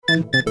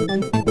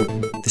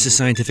This is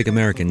Scientific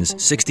American's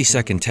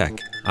 60-Second Tech.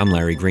 I'm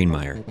Larry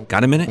Greenemeier.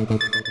 Got a minute?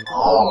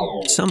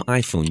 Some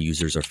iPhone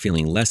users are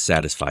feeling less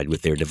satisfied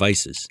with their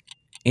devices.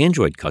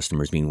 Android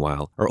customers,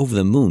 meanwhile, are over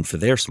the moon for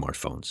their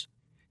smartphones.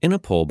 In a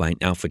poll by an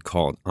outfit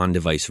called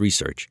On-Device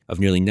Research of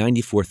nearly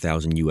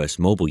 94,000 U.S.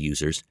 mobile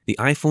users, the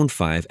iPhone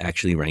 5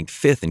 actually ranked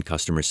 5th in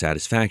customer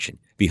satisfaction,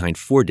 behind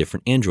 4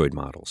 different Android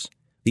models.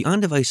 The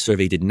On-Device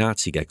survey did not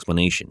seek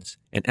explanations,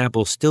 and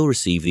Apple still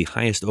received the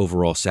highest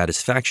overall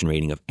satisfaction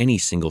rating of any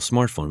single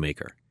smartphone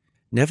maker.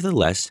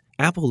 Nevertheless,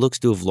 Apple looks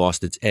to have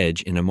lost its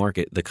edge in a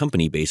market the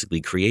company basically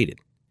created.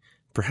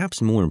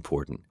 Perhaps more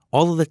important,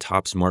 all of the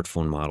top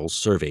smartphone models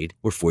surveyed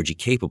were 4G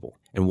capable,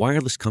 and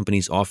wireless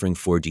companies offering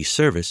 4G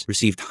service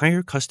received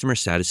higher customer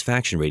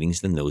satisfaction ratings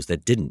than those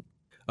that didn't.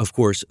 Of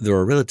course, there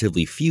are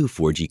relatively few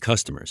 4G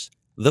customers.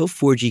 Though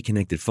 4G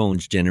connected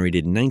phones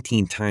generated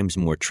 19 times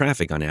more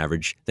traffic on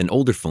average than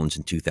older phones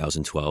in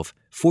 2012,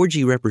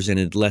 4G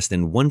represented less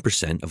than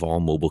 1% of all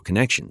mobile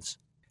connections.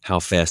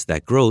 How fast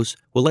that grows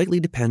will likely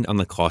depend on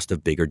the cost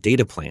of bigger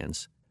data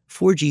plans.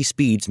 4G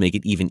speeds make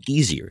it even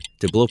easier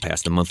to blow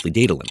past the monthly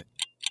data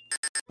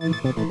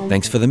limit.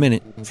 Thanks for the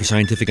minute. For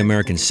Scientific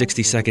American's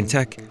 60-Second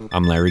Tech,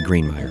 I'm Larry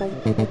Greenemeier.